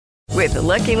With the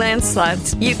Lucky Land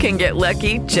Slots, you can get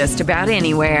lucky just about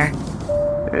anywhere.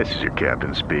 This is your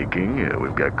captain speaking.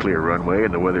 We've got clear runway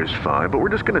and the weather's fine, but we're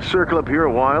just going to circle up here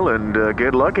a while and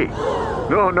get lucky.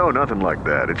 No, nothing like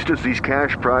that. It's just these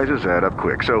cash prizes add up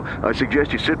quick. So I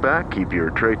suggest you sit back, keep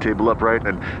your tray table upright,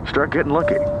 and start getting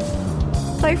lucky.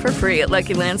 Play for free at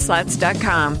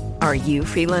LuckyLandSlots.com. Are you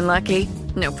feeling lucky?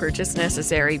 No purchase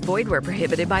necessary. Void where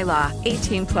prohibited by law.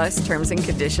 18 plus terms and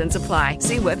conditions apply.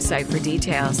 See website for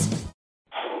details.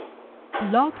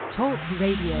 Blog Talk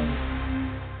Radio.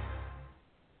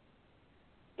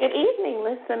 Good evening,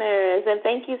 listeners, and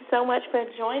thank you so much for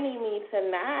joining me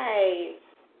tonight.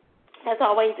 As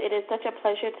always, it is such a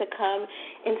pleasure to come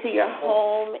into your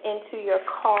home, into your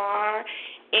car,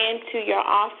 into your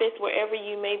office, wherever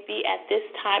you may be at this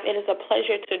time. It is a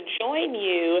pleasure to join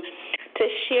you to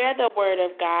share the Word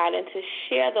of God and to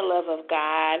share the love of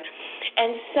God.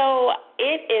 And so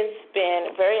it has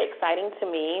been very exciting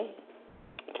to me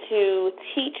to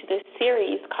teach this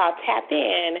series called Tap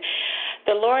In.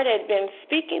 The Lord had been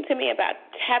speaking to me about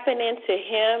tapping into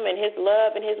Him and His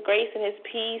love and His grace and His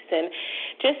peace, and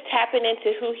just tapping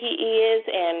into who He is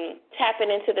and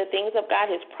tapping into the things of God,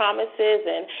 His promises,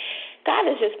 and God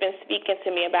has just been speaking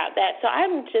to me about that. So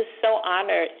I'm just so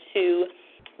honored to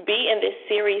be in this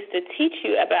series to teach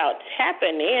you about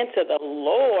tapping into the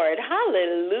Lord.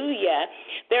 Hallelujah.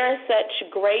 There are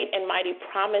such great and mighty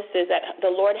promises that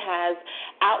the Lord has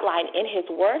outlined in His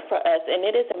Word for us, and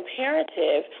it is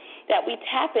imperative that we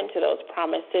tap into those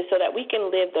promises so that we can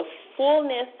live the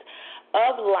fullness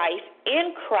of life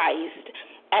in Christ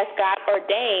as God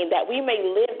ordained, that we may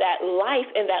live that life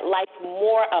and that life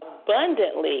more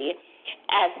abundantly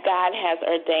as God has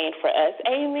ordained for us.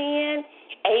 Amen.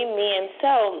 Amen.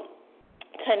 So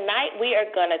tonight we are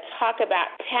going to talk about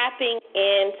tapping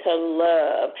into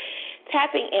love,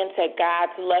 tapping into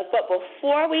God's love. But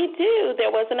before we do,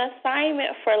 there was an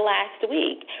assignment for last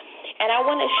week, and I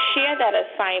want to share that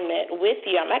assignment with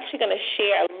you. I'm actually going to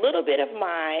share a little bit of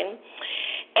mine,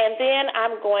 and then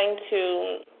I'm going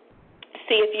to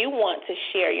see if you want to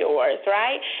share yours,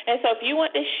 right? And so if you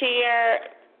want to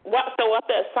share, what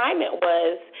the assignment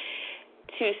was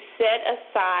to set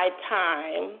aside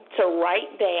time to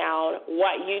write down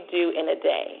what you do in a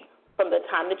day. From the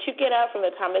time that you get up, from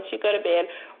the time that you go to bed,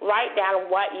 write down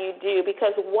what you do,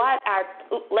 because what our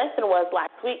lesson was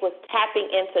last week was tapping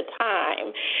into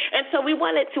time. And so we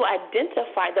wanted to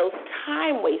identify those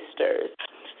time wasters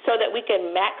so that we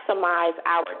can maximize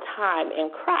our time in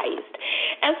Christ.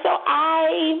 And so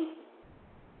I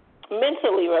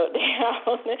mentally wrote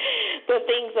down the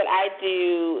things that I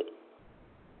do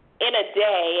in a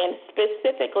day, and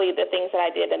specifically the things that I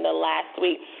did in the last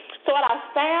week. So what I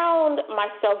found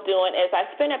myself doing is I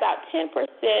spent about 10%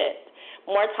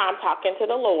 more time talking to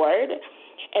the Lord,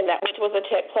 and that which was a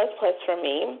check plus for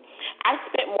me. I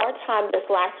spent more time this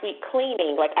last week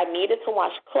cleaning. Like, I needed to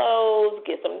wash clothes,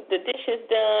 get the dishes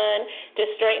done,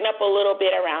 just straighten up a little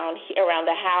bit around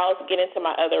the house, get into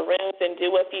my other rooms and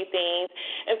do a few things.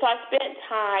 And so I spent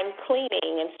time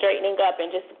cleaning and straightening up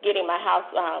and just getting my house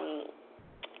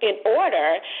in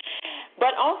order.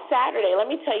 But on Saturday, let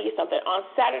me tell you something. On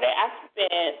Saturday, I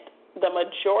spent the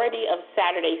majority of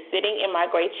Saturday sitting in my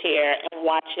gray chair and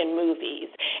watching movies.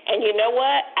 And you know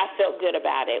what? I felt good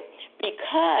about it,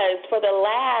 because for the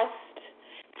last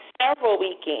several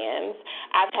weekends,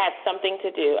 I've had something to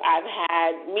do. I've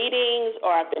had meetings, or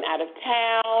I've been out of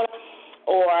town,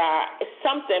 or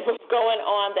something was going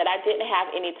on that I didn't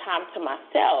have any time to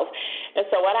myself. And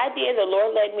so what I did, the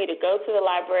Lord led me to go to the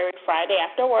library Friday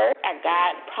after work. I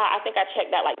think I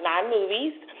checked out like 9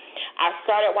 movies. I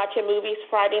started watching movies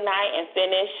Friday night and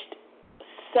finished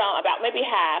about maybe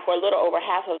half or a little over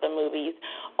half of the movies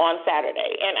on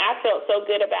Saturday. And I felt so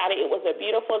good about it. It was a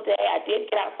beautiful day. I did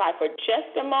get outside for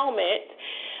just a moment.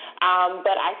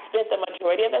 But I spent the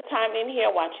majority of the time in here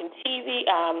watching TV,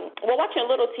 watching a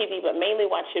little TV, but mainly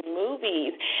watching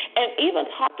movies, and even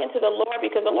talking to the Lord,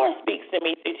 because the Lord speaks to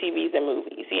me through TVs and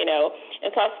movies, you know.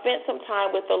 And so I spent some time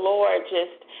with the Lord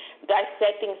just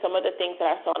dissecting some of the things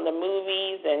that I saw in the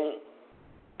movies and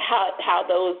how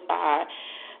those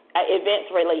events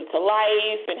relate to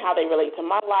life and how they relate to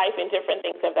my life and different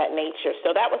things of that nature.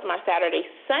 So that was my Saturday.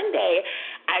 Sunday,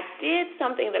 I did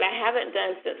something that I haven't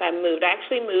done since I moved. I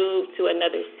actually moved to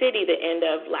another city the end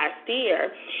of last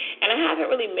year, and I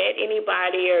haven't really met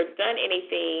anybody or done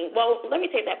anything. Well, let me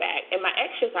take that back. In my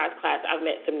exercise class, I've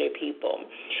met some new people,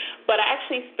 but I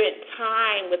actually spent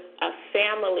time with a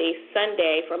family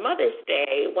Sunday for Mother's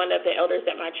Day. One of the elders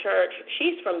at my church,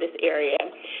 she's from this area.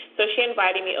 So she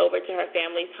invited me over to her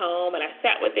family's home, and I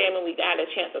sat with them, and we got a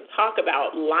chance to talk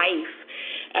about life,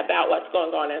 about what's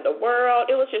going on in the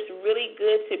world. It was just really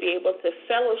good to be able to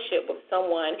fellowship with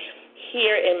someone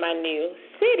here in my new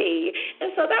city.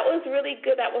 And so that was really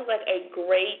good. That was like a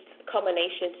great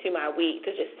culmination to my week,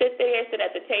 to just sit there, sit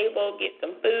at the table, get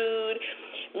some food,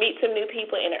 meet some new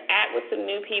people, interact with some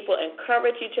new people,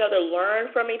 encourage each other,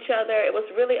 learn from each other. It was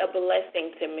really a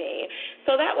blessing to me.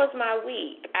 So that was my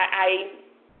week. I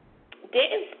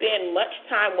didn't spend much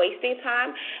time wasting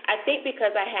time, I think,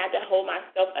 because I had to hold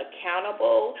myself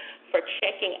accountable for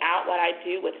checking out what I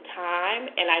do with time,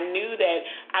 and I knew that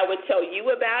I would tell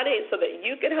you about it so that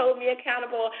you could hold me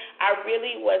accountable. I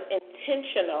really was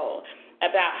intentional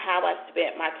about how I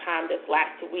spent my time this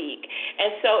last week.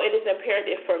 And so it is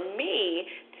imperative for me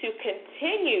to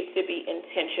continue to be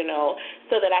intentional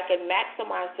so that I can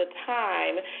maximize the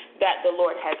time that the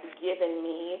Lord has given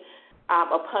me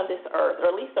upon this earth,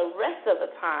 or at least the rest of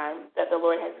the time that the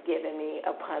Lord has given me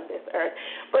upon this earth.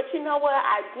 But you know what?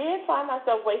 I did find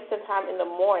myself wasting time in the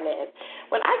morning.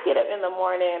 When I get up in the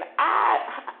morning,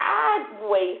 I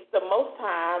waste the most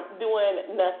time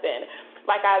doing nothing.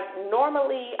 Like I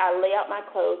lay out my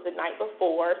clothes the night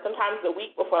before, sometimes the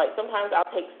week before. Like sometimes I'll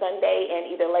take Sunday and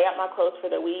either lay out my clothes for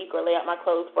the week or lay out my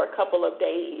clothes for a couple of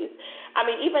days. I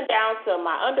mean, even down to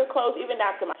my underclothes, even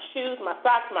down to my shoes, my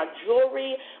socks, my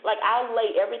jewelry. Like I'll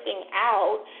lay everything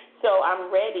out so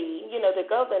I'm ready, to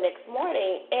go the next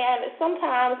morning. And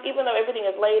sometimes, even though everything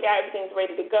is laid out, everything's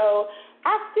ready to go,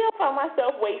 I still find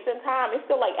myself wasting time. It's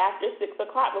still like after 6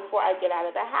 o'clock before I get out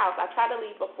of the house. I try to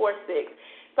leave before 6.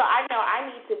 So I know I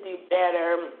need to do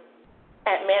better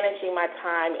at managing my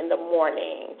time in the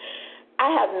morning.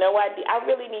 I have no idea. I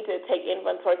really need to take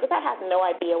inventory because I have no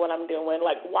idea what I'm doing.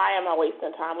 Like, why am I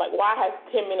wasting time? Like, why has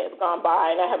 10 minutes gone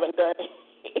by and I haven't done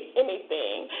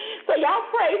anything? So y'all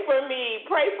pray for me.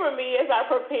 Pray for me as I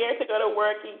prepare to go to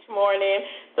work each morning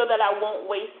so that I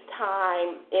won't waste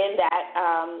time in that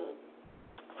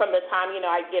from the time,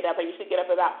 I get up. I usually get up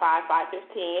about 5:15.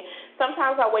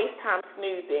 Sometimes I waste time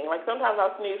snoozing. Like sometimes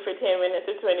I'll snooze for 10 minutes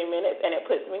or 20 minutes, and it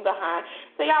puts me behind.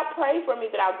 So y'all pray for me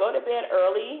that I'll go to bed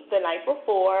early the night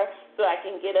before so I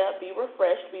can get up, be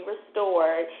refreshed, be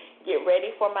restored, get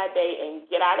ready for my day, and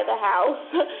get out of the house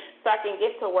so I can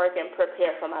get to work and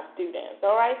prepare for my students.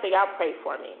 All right? So y'all pray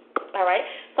for me. All right?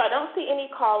 So I don't see any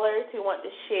callers who want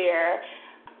to share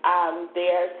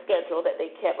their schedule that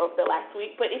they kept over the last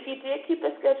week. But if you did keep a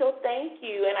schedule, thank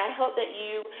you. And I hope that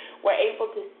you were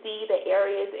able to see the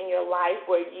areas in your life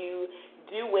where you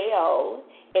do well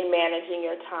in managing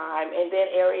your time, and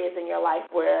then areas in your life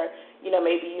where,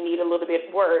 maybe you need a little bit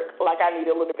of work, like I need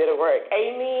a little bit of work.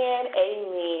 Amen,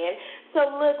 amen. So,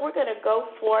 look, we're going to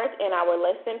go forth in our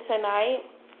lesson tonight,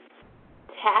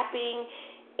 tapping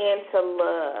into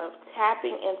love.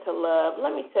 Tapping into love.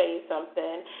 Let me tell you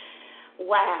something.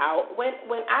 Wow,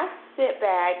 when I sit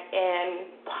back and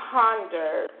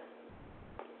ponder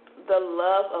the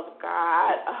love of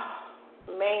God,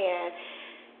 oh, man,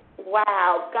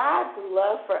 wow, God's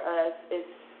love for us is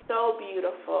so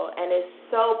beautiful and it's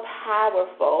so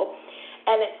powerful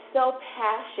and it's so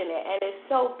passionate and it's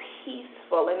so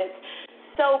peaceful and it's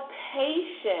so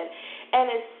patient and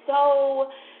it's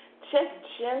so just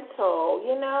gentle,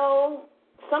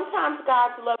 Sometimes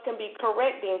God's love can be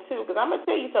correcting, too, because I'm going to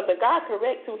tell you something. God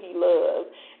corrects who he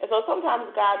loves. And so sometimes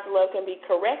God's love can be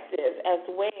corrective as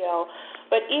well.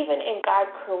 But even in God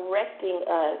correcting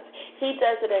us, he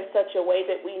does it in such a way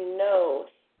that we know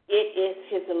it is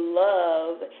his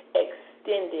love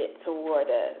extended toward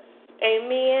us.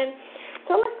 Amen.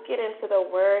 So let's get into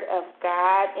the Word of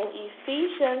God in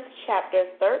Ephesians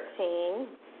chapter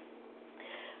 13.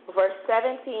 Verse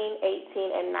 17,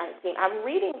 18, and 19. I'm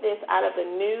reading this out of the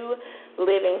New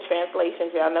Living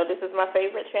Translation. Y'all know this is my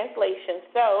favorite translation.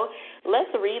 So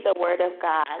let's read the Word of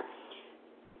God.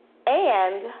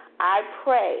 And I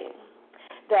pray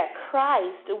that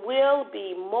Christ will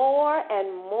be more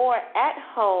and more at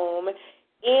home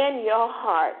in your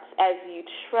hearts as you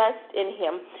trust in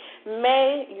him.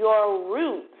 May your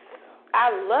roots,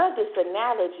 I love this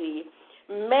analogy,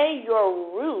 may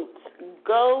your roots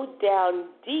go down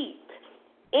deep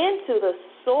into the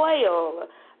soil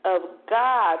of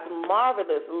God's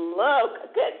marvelous love.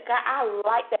 Good God, I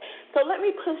like that. So let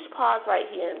me push pause right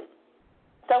here.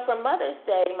 So for Mother's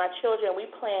Day, my children, we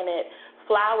planted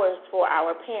flowers for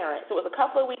our parents. It was a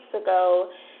couple of weeks ago,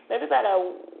 maybe about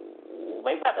a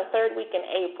maybe about the third week in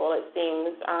April, it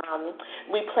seems,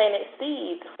 we planted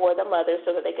seeds for the mothers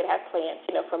so that they could have plants,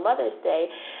 for Mother's Day.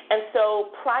 And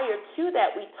so prior to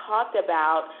that, we talked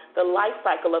about the life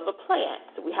cycle of a plant,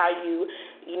 how you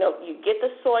get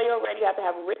the soil ready. You have to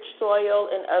have rich soil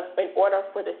in order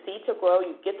for the seed to grow.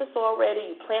 You get the soil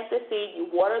ready, you plant the seed, you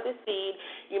water the seed,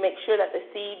 you make sure that the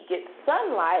seed gets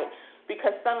sunlight,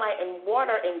 because sunlight and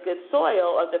water and good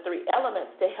soil are the three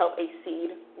elements to help a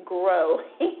seed grow.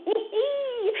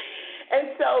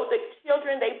 And so the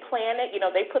children, they planted,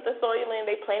 they put the soil in,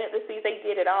 they planted the seeds, they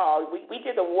did it all. We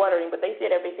did the watering, but they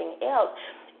did everything else.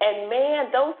 And,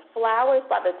 man, those flowers,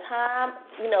 by the time,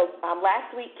 last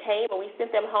week came and we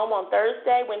sent them home on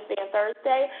Wednesday and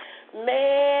Thursday,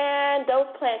 man, those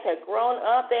plants had grown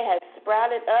up. They had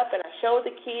sprouted up, and I showed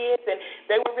the kids, and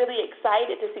they were really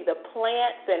excited to see the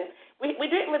plants. And we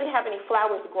didn't really have any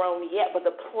flowers grown yet, but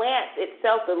the plant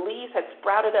itself, the leaves had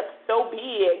sprouted up so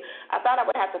big, I thought I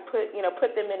would have to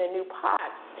put them in a new pot.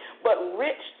 But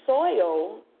rich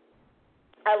soil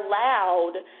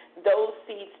allowed those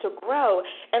seeds to grow.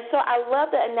 And so I love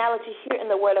the analogy here in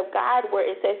the Word of God where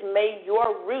it says, may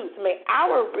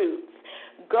our roots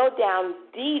go down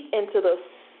deep into the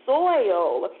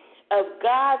soil of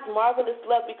God's marvelous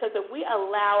love, because if we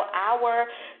allow our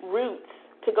roots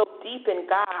to go deep in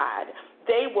God,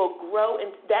 they will grow,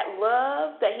 and that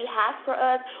love that He has for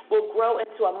us will grow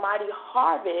into a mighty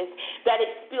harvest that it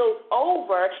spills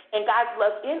over, and God's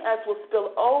love in us will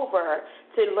spill over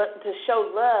to show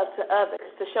love to others,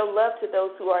 to show love to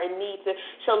those who are in need, to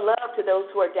show love to those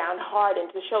who are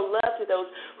downhearted, to show love to those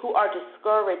who are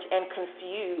discouraged and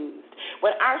confused.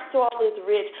 When our soil is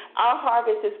rich, our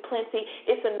harvest is plenty,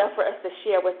 it's enough for us to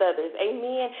share with others.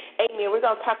 Amen? Amen. We're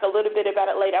going to talk a little bit about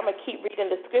it later. I'm going to keep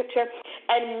reading the scripture.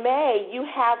 And may you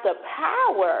have the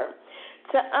power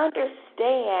to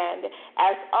understand,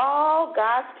 as all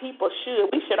God's people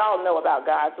should, we should all know about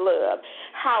God's love,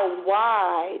 how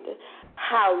wide,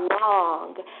 how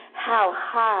long, how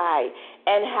high,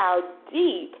 and how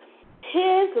deep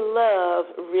His love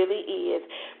really is.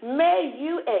 May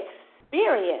you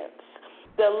experience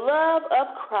the love of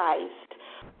Christ,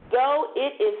 though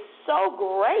it is so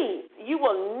great, you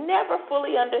will never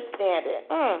fully understand it.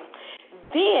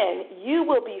 Then you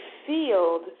will be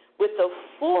filled with the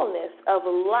fullness of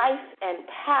life and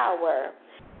power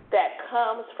that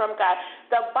comes from God.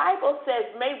 The Bible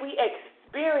says, may we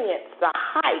experience the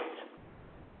height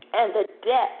and the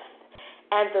depth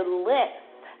and the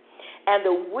length and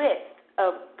the width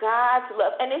of God's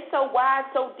love. And it's so wide,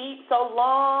 so deep, so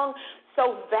long,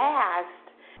 so vast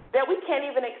that we can't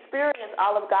even experience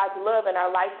all of God's love in our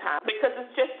lifetime, because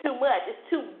it's just too much. It's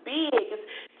too big. It's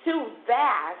too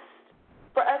vast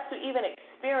for us to even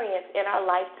experience in our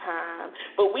lifetime.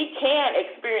 But we can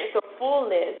experience the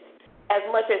fullness as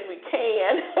much as we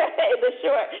can in the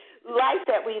short life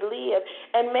that we live.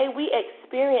 And may we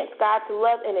experience God's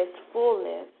love in its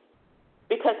fullness,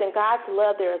 because in God's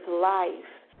love there is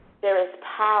life, there is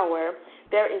power,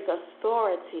 there is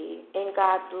authority in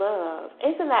God's love.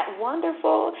 Isn't that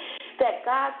wonderful? That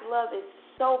God's love is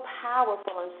so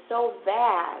powerful and so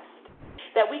vast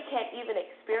that we can't even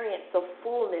experience the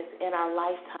fullness in our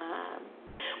lifetime.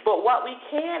 But what we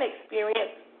can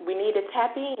experience, we need to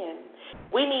tap in.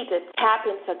 We need to tap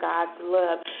into God's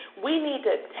love. We need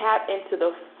to tap into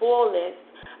the fullness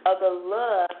of the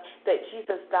love that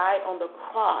Jesus died on the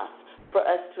cross for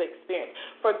us to experience.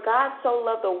 For God so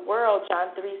loved the world,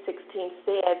 John 3:16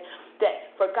 says,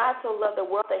 that for God so loved the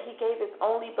world that He gave His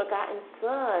only begotten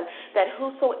Son, that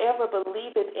whosoever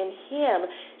believeth in Him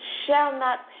shall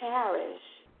not perish,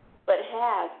 but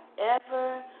have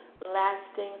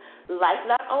everlasting life.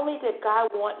 Not only did God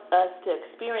want us to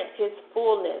experience His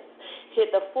fullness,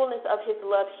 the fullness of His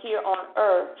love here on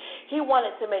earth, He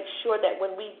wanted to make sure that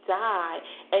when we die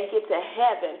and get to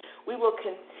heaven, we will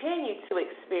continue to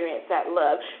experience that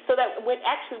love, so that when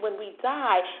we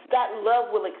die, that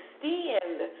love will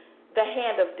extend the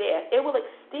hand of death. It will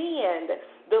extend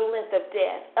the length of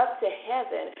death up to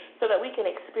heaven, so that we can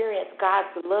experience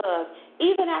God's love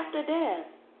even after death.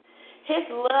 His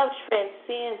love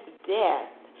transcends death,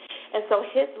 and so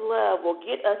His love will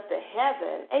get us to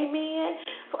heaven. Amen.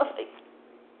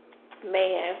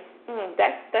 Man,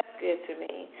 that's good to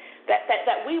me.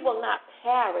 That we will not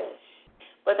perish,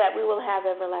 but that we will have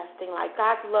everlasting life.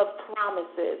 God's love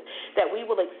promises that we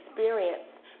will experience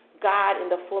God in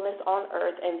the fullness on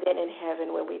earth and then in heaven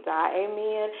when we die.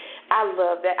 Amen. I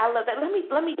love that.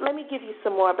 Let me give you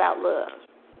some more about love.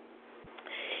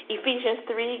 Ephesians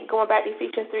 3, going back to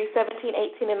Ephesians 3:17,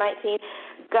 18, and 19.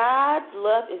 God's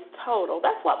love is total.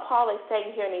 That's what Paul is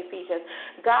saying here in Ephesians.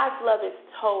 God's love is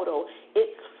total.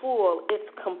 It's full. It's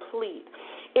complete.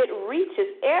 It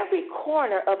reaches every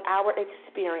corner of our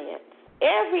experience.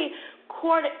 Every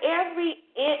corner, every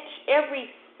inch, every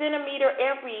centimeter,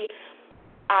 every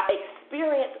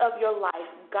experience of your life,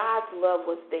 God's love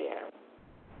was there.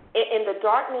 In the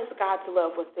darkness, God's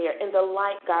love was there. In the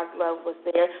light, God's love was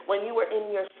there. When you were in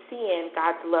your sin,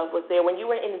 God's love was there. When you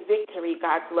were in victory,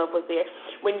 God's love was there.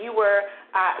 When you were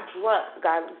drunk,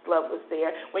 God's love was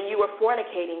there. When you were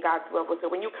fornicating, God's love was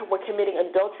there. When you were committing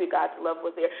adultery, God's love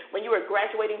was there. When you were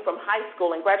graduating from high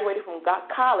school and graduating from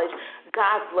college,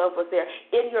 God's love was there.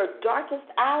 In your darkest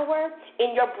hour,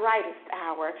 in your brightest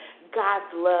hour,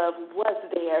 God's love was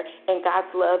there, and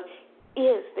God's love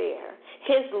is there.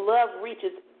 His love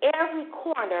reaches every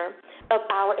corner of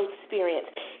our experience.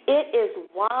 It is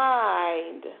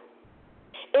wide.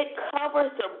 It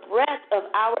covers the breadth of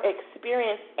our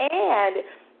experience, and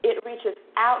it reaches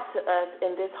out to us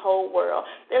in this whole world.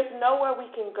 There's nowhere we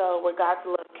can go where God's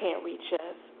love can't reach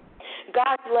us.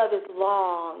 God's love is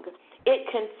long. It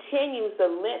continues the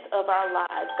length of our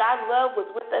lives. God's love was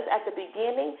with us at the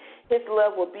beginning. His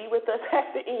love will be with us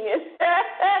at the end.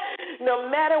 No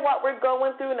matter what we're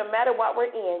going through, no matter what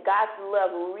we're in, God's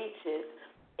love reaches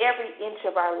every inch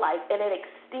of our life, and it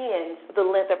extends the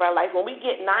length of our life. When we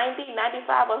get 90,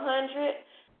 95,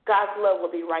 100, God's love will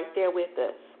be right there with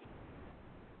us.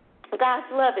 God's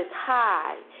love is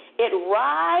high. It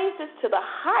rises to the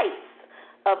heights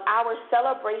of our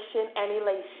celebration and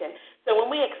elation. So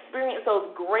when we experience those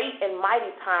great and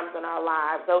mighty times in our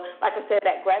lives, so like I said,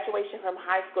 that graduation from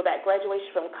high school, that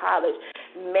graduation from college,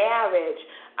 marriage,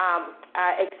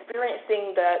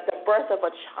 experiencing the birth of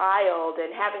a child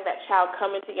and having that child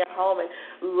come into your home and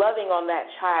loving on that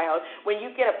child, when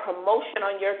you get a promotion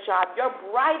on your job, your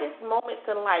brightest moments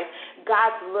in life,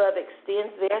 God's love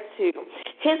extends there too.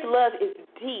 His love is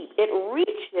deep. It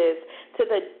reaches to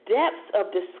the depths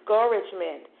of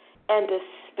discouragement and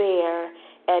despair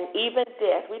and even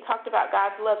death. We talked about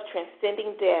God's love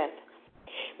transcending death.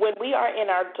 When we are in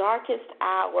our darkest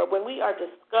hour, when we are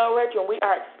discouraged, when we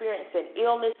are experiencing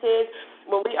illnesses,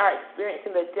 when we are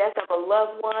experiencing the death of a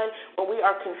loved one, when we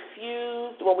are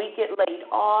confused, when we get laid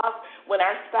off, when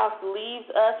our spouse leaves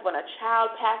us, when a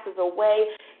child passes away,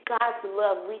 God's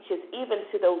love reaches even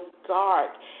to those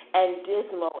dark and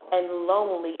dismal and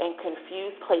lonely and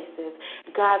confused places.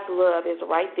 God's love is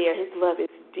right there. His love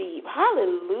is deep.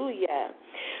 Hallelujah.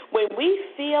 When we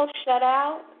feel shut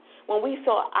out, when we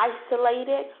feel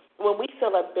isolated, when we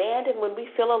feel abandoned, when we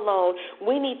feel alone,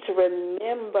 we need to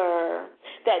remember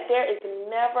that there is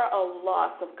never a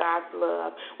loss of God's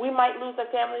love. We might lose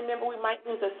a family member, we might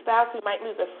lose a spouse, we might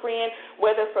lose a friend,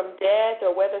 whether from death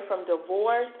or whether from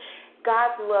divorce.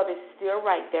 God's love is still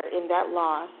right there in that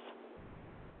loss.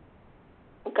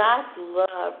 God's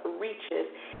love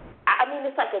reaches,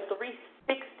 it's like a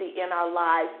 360 in our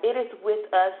lives. It is with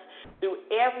us through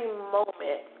every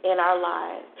moment in our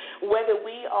lives. Whether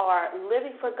we are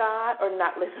living for God or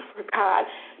not living for God,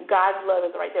 God's love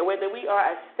is right there. Whether we are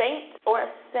a saint or a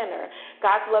sinner,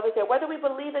 God's love is there. Whether we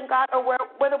believe in God or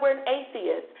whether we're an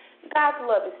atheist, God's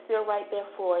love is still right there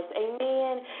for us.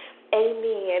 Amen.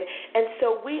 Amen. And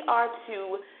so we are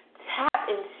to tap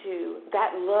into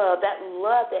that love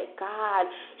that God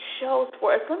shows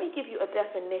for us. Let me give you a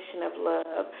definition of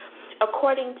love.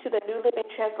 According to the New Living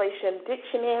Translation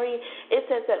Dictionary, it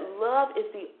says that love is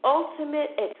the ultimate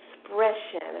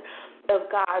expression of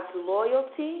God's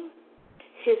loyalty,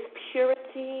 His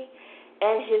purity,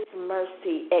 and His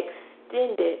mercy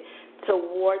extended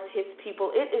towards His people.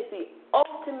 It is the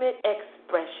ultimate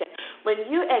expression. When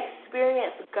you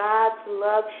experience God's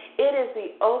love, it is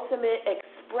the ultimate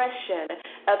expression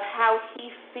of how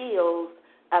He feels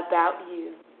about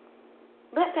you.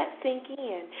 Let that sink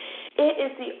in. It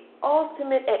is the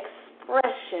ultimate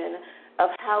expression of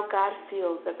how God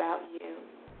feels about you.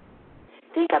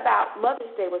 Think about Mother's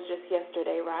Day was just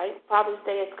yesterday, right? Father's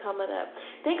Day is coming up.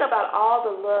 Think about all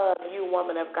the love you,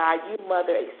 woman of God, you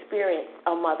mother, experienced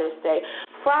on Mother's Day.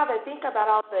 Father, think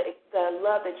about all the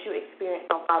love that you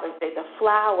experienced on Father's Day, the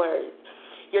flowers,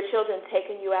 your children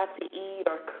taking you out to eat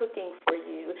or cooking for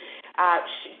you,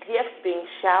 gifts being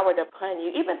showered upon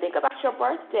you. Even think about your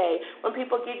birthday when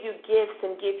people give you gifts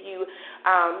and give you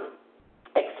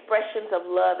expressions of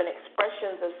love and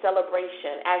expressions of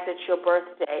celebration as it's your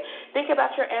birthday. Think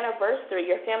about your anniversary.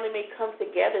 Your family may come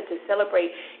together to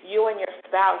celebrate you and your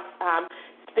spouse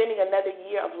spending another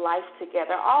year of life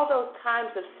together. All those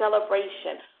times of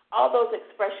celebration, all those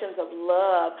expressions of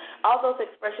love, all those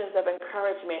expressions of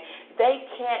encouragement, they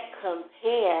can't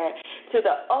compare to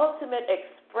the ultimate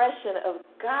expression of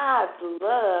God's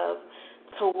love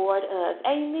toward us.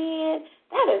 Amen.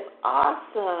 That is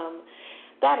awesome.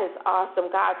 That is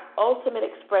awesome. God's ultimate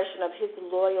expression of His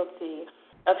loyalty,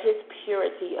 of his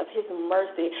purity, of his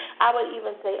mercy. I would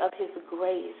even say of his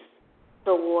grace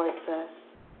towards us.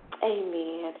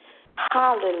 Amen.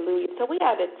 Hallelujah. So we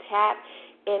have to tap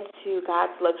into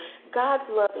God's love. God's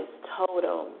love is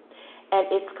total and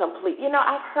it's complete. You know,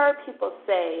 I've heard people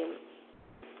say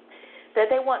that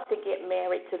they want to get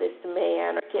married to this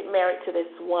man or get married to this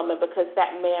woman because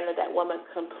that man or that woman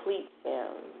completes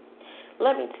them.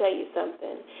 Let me tell you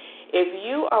something. If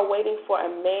you are waiting for a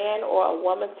man or a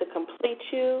woman to complete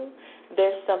you,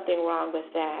 there's something wrong with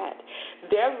that.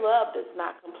 Their love does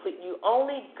not complete you.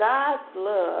 Only God's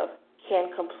love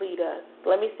can complete us.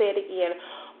 Let me say it again.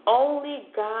 Only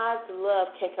God's love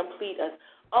can complete us.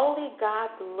 Only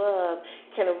God's love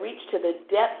can reach to the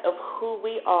depth of who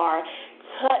we are,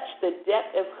 touch the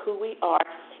depth of who we are,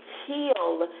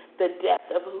 heal the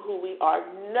depth of who we are,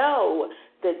 know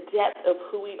the depth of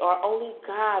who we are. Only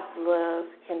God's love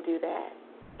can do that.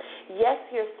 Yes,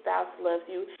 your spouse loves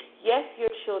you. Yes, your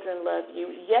children love you.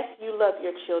 Yes, you love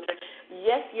your children.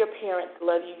 Yes, your parents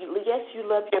love you. Yes, you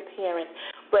love your parents.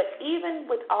 But even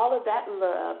with all of that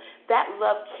love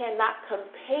cannot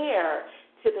compare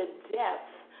to the depth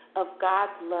of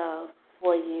God's love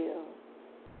for you.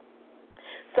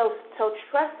 So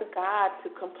trust God to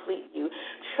complete you.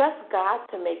 Trust God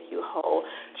to make you whole.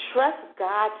 Trust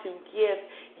God to give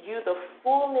you the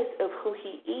fullness of who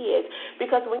he is.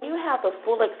 Because when you have the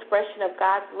full expression of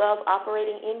God's love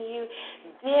operating in you,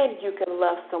 then you can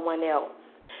love someone else.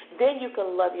 Then you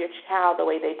can love your child the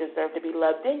way they deserve to be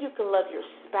loved. Then you can love your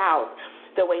spouse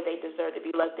the way they deserve to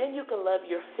be loved. Then you can love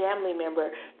your family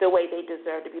member the way they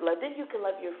deserve to be loved. Then you can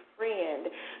love your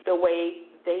friend the way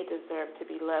they deserve to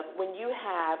be loved. When you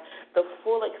have the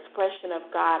full expression of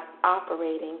God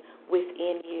operating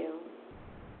within you.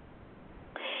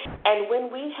 And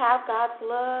when we have God's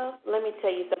love, let me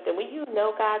tell you something. When you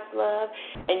know God's love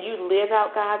and you live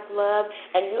out God's love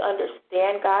and you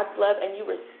understand God's love and you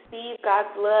receive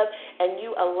God's love and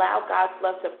you allow God's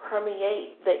love to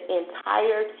permeate the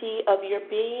entirety of your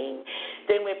being,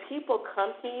 then when people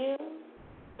come to you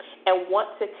and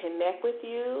want to connect with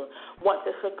you, want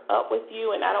to hook up with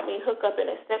you, and I don't mean hook up in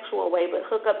a sexual way, but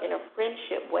hook up in a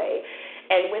friendship way,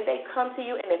 and when they come to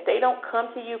you, and if they don't come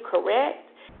to you correct,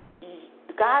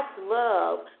 God's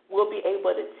love will be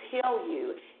able to tell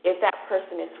you if that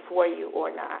person is for you or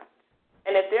not.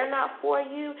 And if they're not for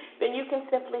you, then you can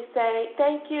simply say,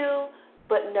 thank you,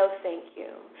 but no thank you,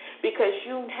 because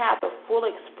you have the full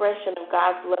expression of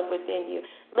God's love within you.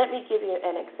 Let me give you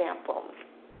an example.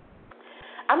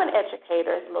 I'm an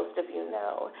educator, as most of you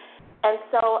know, and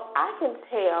so I can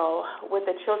tell with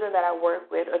the children that I work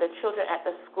with or the children at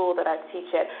the school that I teach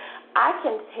at, I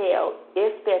can tell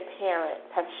if their parents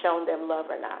have shown them love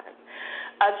or not.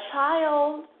 A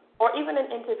child or even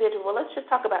an individual, let's just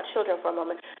talk about children for a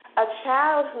moment, a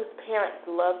child whose parents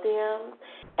love them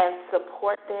and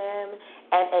support them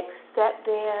and accept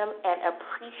them and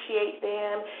appreciate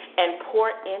them and pour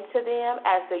into them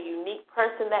as the unique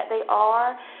person that they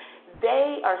are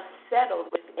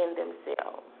settled within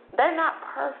themselves. They're not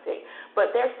perfect,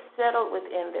 but they're settled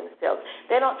within themselves.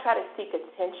 They don't try to seek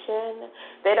attention.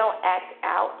 They don't act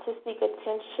out to seek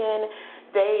attention.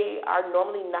 They are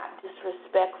normally not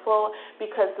disrespectful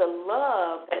because the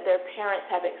love that their parents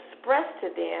have expressed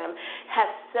to them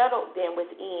has settled them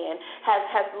within,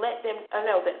 has let them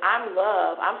know that I'm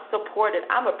loved, I'm supported,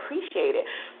 I'm appreciated.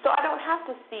 So I don't have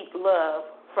to seek love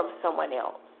from someone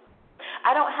else.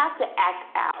 I don't have to act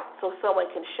out so someone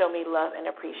can show me love and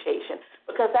appreciation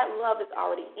because that love is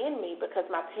already in me because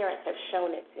my parents have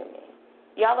shown it to me.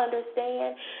 Y'all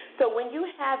understand? So when you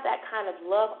have that kind of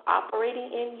love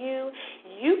operating in you,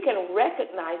 you can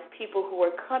recognize people who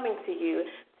are coming to you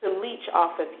to leech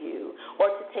off of you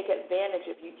or to take advantage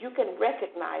of you. You can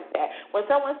recognize that. When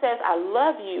someone says, I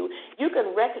love you, you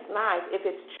can recognize if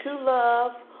it's true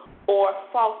love or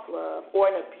false love or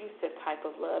an abusive type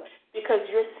of love because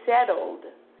you're settled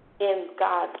in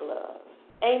God's love.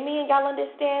 Amen? Y'all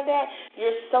understand that?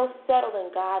 You're so settled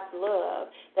in God's love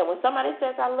that when somebody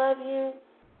says, I love you,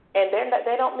 and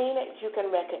they don't mean it, you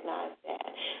can recognize that.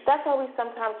 That's why we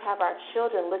sometimes have our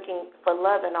children looking for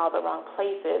love in all the wrong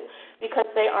places because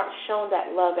they aren't shown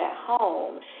that love at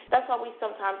home. That's why we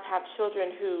sometimes have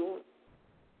children who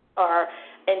are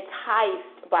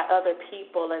enticed by other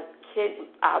people and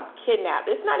kidnapped.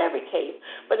 It's not every case,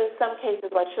 but in some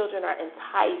cases where children are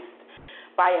enticed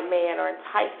by a man or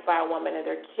enticed by a woman and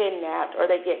they're kidnapped or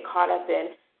they get caught up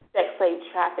in sex slave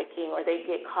trafficking or they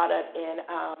get caught up in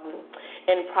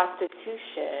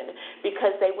prostitution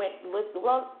because they went,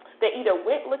 well, They either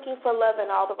went looking for love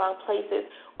in all the wrong places,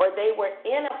 or they were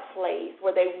in a place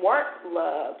where they weren't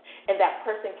loved, and that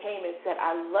person came and said,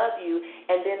 I love you,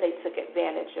 and then they took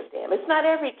advantage of them. It's not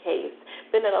every case,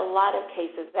 but in a lot of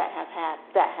cases that has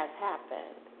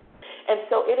happened. And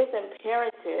so it is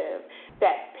imperative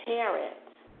that parents,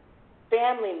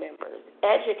 family members,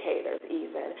 educators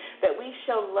even, that we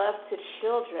show love to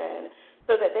children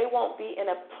so that they won't be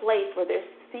in a place where they're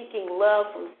seeking love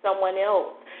from someone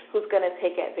else who's going to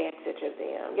take advantage of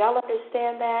them. Y'all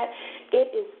understand that? It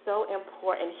is so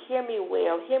important. Hear me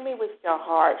well. Hear me with your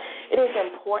heart. It is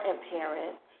important,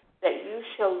 parents, that you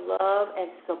show love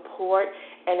and support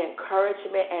and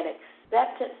encouragement and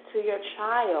acceptance to your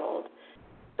child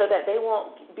so that they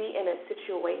won't be in a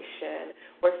situation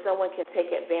where someone can take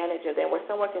advantage of them, where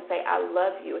someone can say, I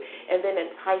love you, and then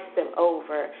entice them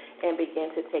over and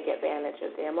begin to take advantage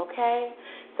of them, okay?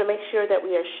 So make sure that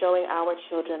we are showing our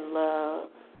children love.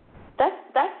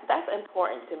 That's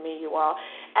important to me, you all.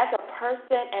 As a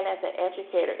person and as an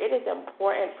educator, it is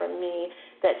important for me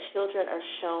that children are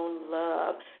shown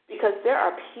love because there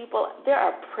are people, there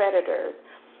are predators,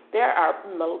 there are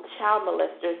child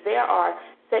molesters, there are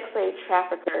sex slave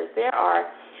traffickers, there are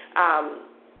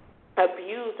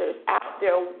abusers out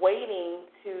there waiting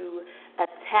to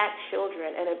attack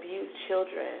children and abuse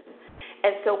children.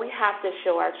 And so we have to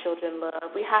show our children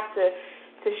love. We have to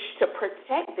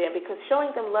protect them because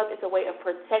showing them love is a way of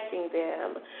protecting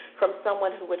them from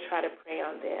someone who would try to prey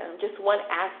on them. Just one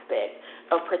aspect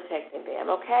of protecting them,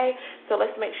 okay? So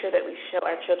let's make sure that we show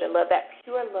our children love, that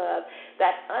pure love,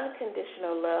 that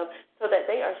unconditional love, so that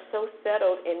they are so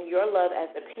settled in your love as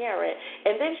a parent,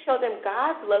 and then show them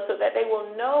God's love so that they will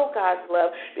know God's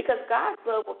love, because God's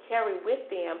love will carry with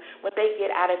them when they get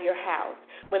out of your house,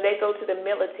 when they go to the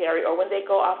military, or when they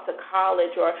go off to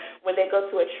college, or when they go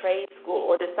to a trade school,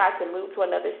 or decide to move to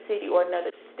another city or another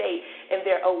state, and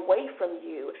they're away from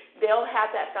you. They'll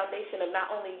have that foundation of not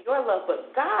only your love,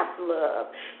 but God's love,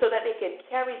 so that they can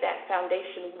carry that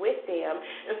foundation with them.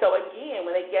 And so, again,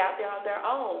 when they get out there on their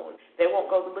own, they won't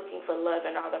go looking for love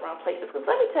in all the wrong places. Because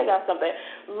let me tell y'all something.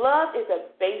 Love is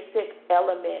a basic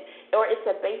element, or it's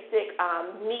a basic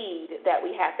need that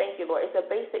we have. Thank you, Lord. It's a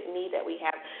basic need that we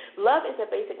have. Love is a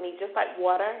basic need, just like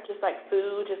water, just like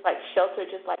food, just like shelter,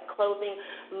 just like clothing.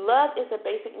 Love is a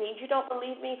basic need. You don't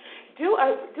believe me? Do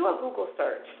a Google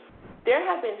search. There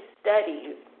have been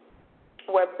studies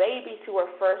where babies who were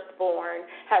first born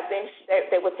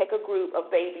they would take a group of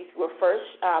babies who were first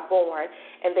born,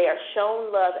 and they are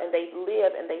shown love, and they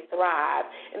live, and they thrive.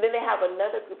 And then they have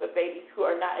another group of babies who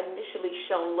are not initially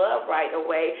shown love right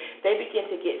away. They begin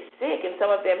to get sick, and some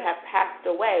of them have passed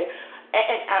away.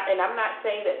 And I'm not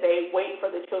saying that they wait for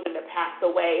the children to pass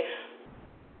away.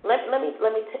 Let me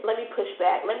push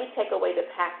back. Let me take away the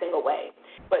passing away.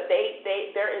 But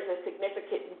there is a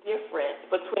significant difference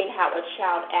between how a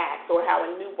child acts or how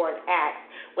a newborn acts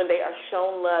when they are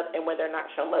shown love and when they're not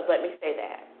shown love. Let me say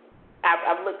that.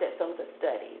 I've looked at some of the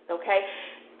studies, okay?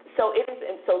 So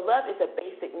love is a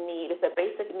basic need. It's a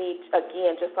basic need,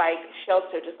 again, just like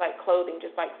shelter, just like clothing,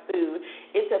 just like food.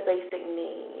 It's a basic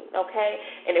need, okay?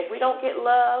 And if we don't get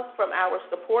love from our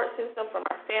support system, from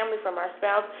our family, from our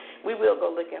spouse, we will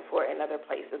go looking for it in other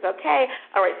places, okay?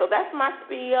 All right, so that's my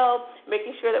spiel,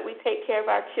 making sure that we take care of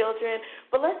our children.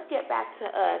 But let's get back to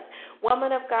us.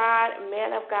 Woman of God,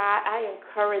 man of God, I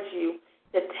encourage you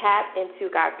to tap into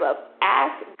God's love.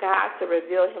 Ask God to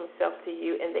reveal himself to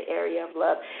you in the area of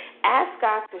love. Ask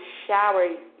God to shower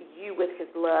you with his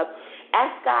love.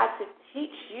 Ask God to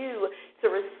teach you to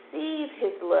receive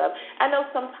his love. I know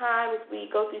sometimes we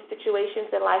go through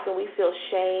situations in life and we feel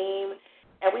shame,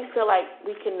 and we feel like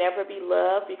we can never be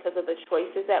loved because of the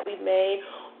choices that we've made,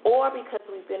 or because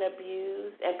we've been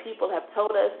abused and people have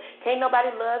told us, can't nobody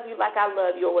love you like I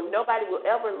love you, or nobody will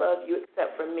ever love you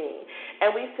except for me.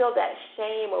 And we feel that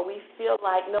shame, or we feel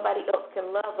like nobody else can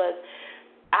love us.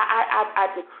 I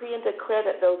decree and declare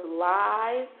that those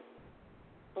lies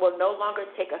will no longer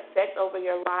take effect over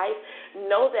your life.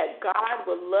 Know that God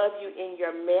will love you in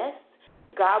your mess.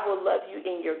 God will love you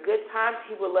in your good times.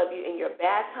 He will love you in your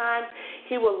bad times.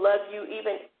 He will love you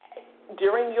even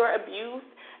during your abuse.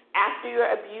 After your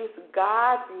abuse,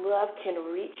 God's love can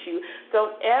reach you.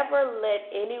 Don't ever let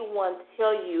anyone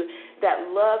tell you that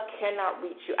love cannot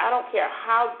reach you. I don't care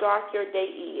how dark your day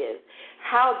is,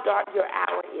 how dark your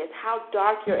hour is, how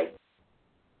dark your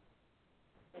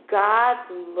God's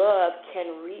love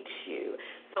can reach you.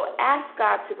 So ask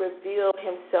God to reveal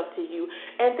himself to you,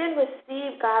 and then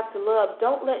receive God's love.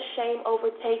 Don't let shame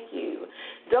overtake you.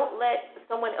 Don't let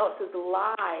someone else's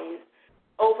lies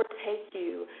overtake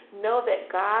you. Know that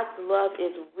God's love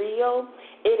is real.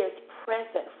 It is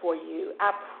present for you.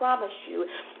 I promise you.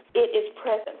 It is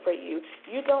present for you.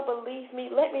 You don't believe me?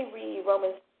 Let me read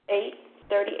Romans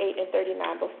 8:38 and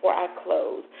 39 before I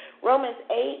close. Romans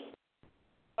 8,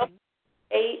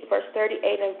 verse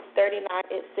 38 and 39,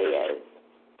 it says,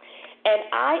 "And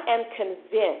I am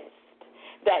convinced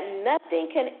that nothing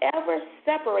can ever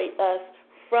separate us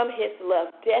from his love.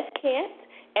 Death can't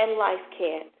and life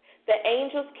can't. The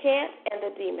angels can't and the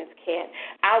demons can't.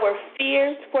 Our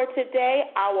fears for today,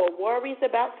 our worries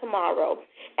about tomorrow,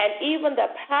 and even the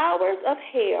powers of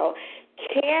hell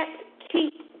can't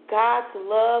keep God's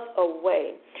love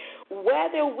away.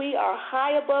 Whether we are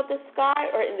high above the sky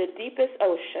or in the deepest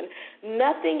ocean,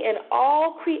 nothing in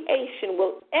all creation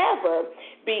will ever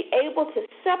be able to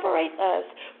separate us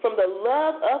from the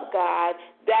love of God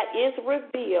that is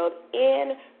revealed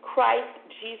in Christ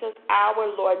Jesus our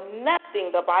Lord."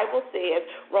 Nothing, the Bible says,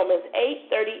 Romans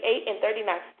 8:38 and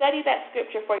 39. Study that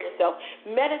scripture for yourself.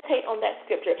 Meditate on that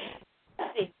scripture.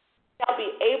 Nothing shall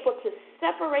be able to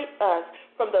separate us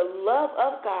from the love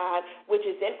of God which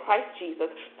is in Christ Jesus.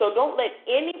 So don't let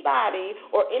anybody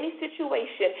or any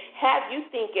situation have you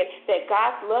thinking that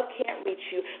God's love can't reach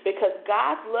you, because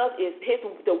God's love is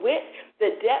the width,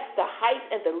 the depth, the height,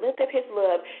 and the length of his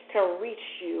love can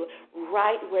reach you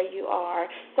right where you are.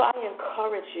 So I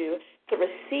encourage you to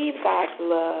receive God's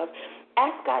love.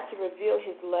 Ask God to reveal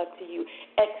his love to you.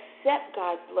 Accept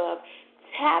God's love.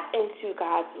 Tap into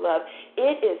God's love.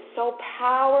 It is so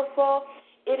powerful.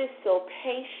 It is so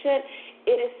patient.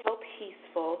 It is so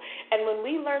peaceful. And when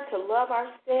we learn to love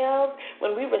ourselves,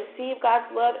 when we receive God's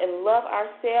love and love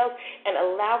ourselves and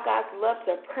allow God's love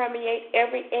to permeate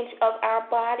every inch of our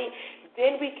body,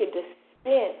 then we can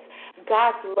dispense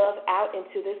God's love out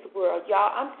into this world.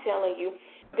 Y'all, I'm telling you,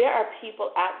 there are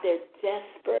people out there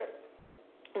desperate.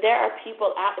 There are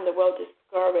people out in the world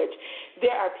discouraged.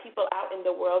 There are people out in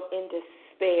the world in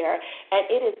despair. And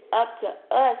it is up to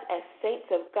us as saints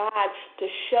of God to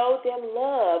show them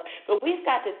love. But we've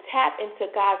got to tap into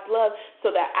God's love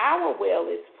so that our well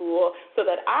is full, so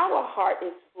that our heart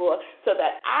is full, so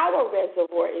that our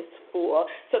reservoir is full,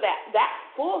 so that that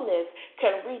fullness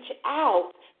can reach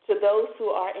out to those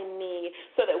who are in need,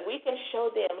 so that we can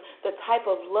show them the type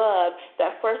of love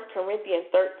that 1 Corinthians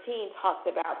 13 talks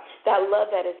about, that love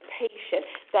that is patient,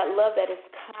 that love that is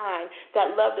kind,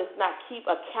 that love does not keep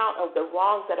account of the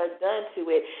wrongs that are done to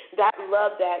it, that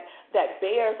love that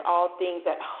bears all things,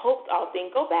 that hopes all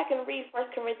things. Go back and read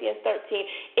 1 Corinthians 13.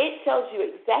 It tells you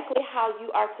exactly how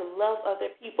you are to love other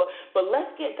people. But let's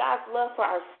get God's love for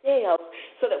ourselves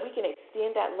so that we can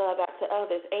extend that love out to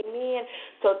others. Amen.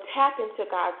 So tap into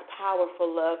God's powerful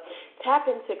love. Tap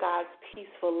into God's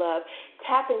peaceful love.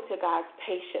 Tap into God's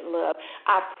patient love.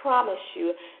 I promise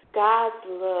you, God's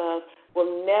love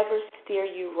will never steer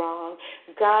you wrong.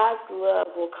 God's love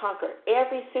will conquer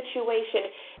every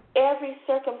situation, every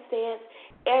circumstance,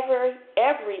 every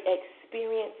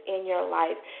experience in your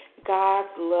life. God's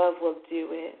love will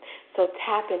do it. So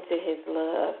tap into his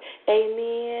love.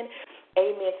 Amen.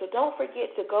 Amen. So don't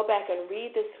forget to go back and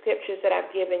read the scriptures that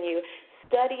I've given you.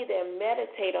 Study them,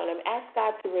 meditate on them. Ask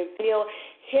God to reveal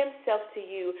himself to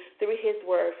you through his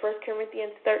word. 1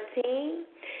 Corinthians 13,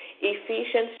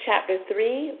 Ephesians chapter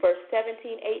 3, verse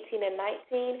 17, 18, and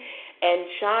 19, and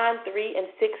John 3 and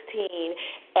 16,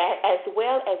 as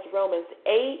well as Romans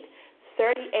 8,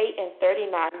 38 and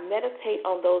 39. Meditate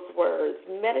on those words.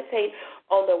 Meditate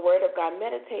on the word of God.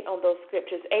 Meditate on those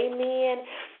scriptures. Amen.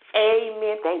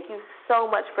 Amen. Thank you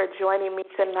so much for joining me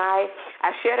tonight.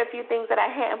 I shared a few things that I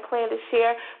hadn't planned to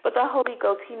share, but the Holy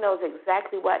Ghost, he knows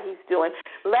exactly what he's doing.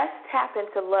 Let's tap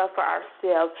into love for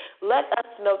ourselves. Let us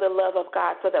know the love of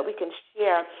God so that we can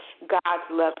share God's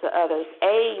love to others.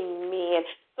 Amen.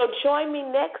 So join me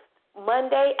next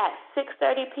Monday at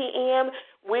 6:30 p.m.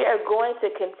 We are going to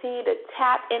continue to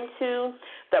tap into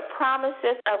the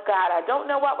promises of God. I don't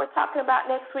know what we're talking about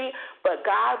next week, but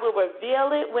God will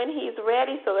reveal it when he's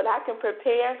ready so that I can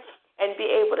prepare and be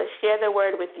able to share the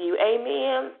word with you.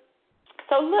 Amen.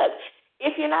 So look,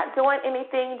 if you're not doing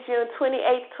anything June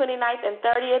 28th, 29th, and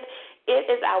 30th, it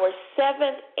is our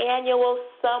 7th annual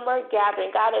summer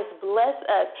gathering. God has blessed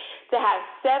us to have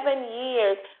 7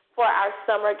 years for our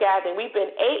summer gathering. We've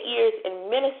been 8 years in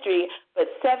ministry, but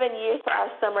 7 years for our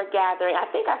summer gathering. I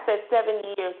think I said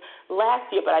 7 years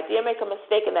last year, but I did make a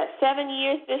mistake in that. 7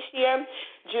 years this year,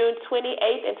 June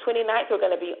 28th and 29th, we're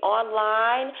going to be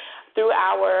online through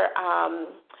our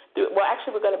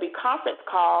we're going to be conference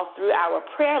calls through our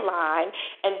prayer line.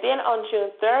 And then on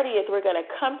June 30th, we're going to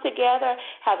come together,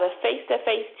 have a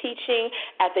face-to-face teaching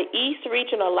at the East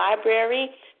Regional Library,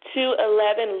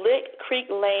 211 Lick Creek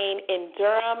Lane in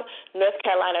Durham, North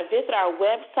Carolina. Visit our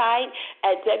website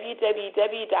at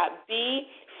www.befreeonline.org.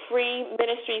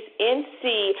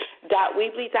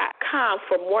 BeFreeMinistriesNC.weebly.com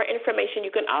for more information.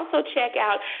 You can also check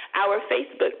out our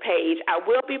Facebook page. I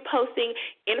will be posting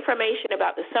information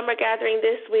about the summer gathering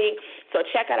this week, so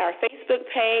check out our Facebook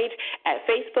page at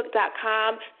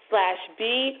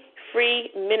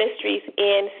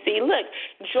facebook.com/BeFreeMinistriesNC. Look,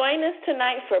 join us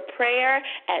tonight for prayer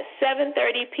at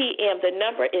 7:30 p.m. The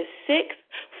number is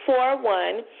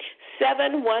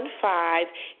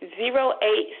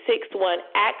 641-715-0861.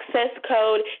 Access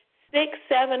code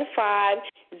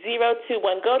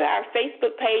 675021. Go to our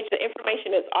Facebook page. The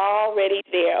information is already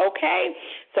there, okay?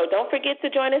 So don't forget to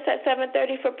join us at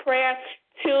 7:30 for prayer.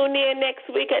 Tune in next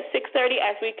week at 6:30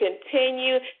 as we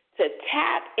continue to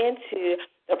tap into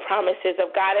the promises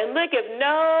of God. And look, if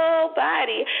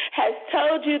nobody has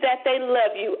told you that they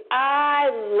love you, I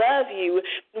love you.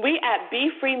 We at Be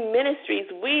Free Ministries,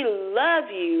 we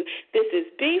love you. This is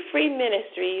Be Free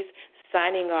Ministries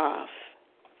signing off.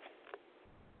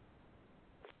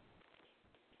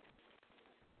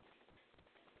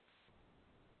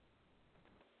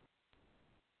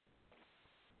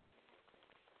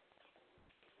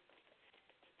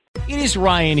 It is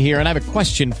Ryan here, and I have a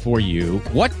question for you.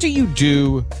 What do you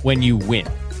do when you win?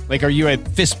 Like, are you a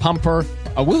fist pumper,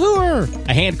 a woo-hooer,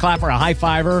 a hand clapper, a high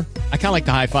fiver? I kind of like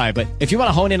the high five, but if you want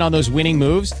to hone in on those winning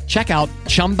moves, check out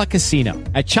Chumba Casino.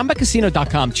 At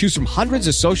ChumbaCasino.com, choose from hundreds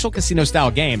of social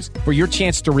casino-style games for your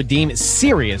chance to redeem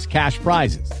serious cash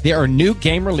prizes. There are new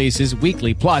game releases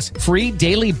weekly, plus free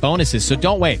daily bonuses, so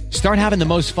don't wait. Start having the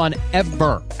most fun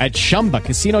ever at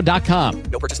ChumbaCasino.com.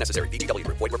 No purchase necessary. VGW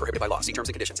Group. Void where prohibited by law. See terms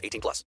and conditions. 18+.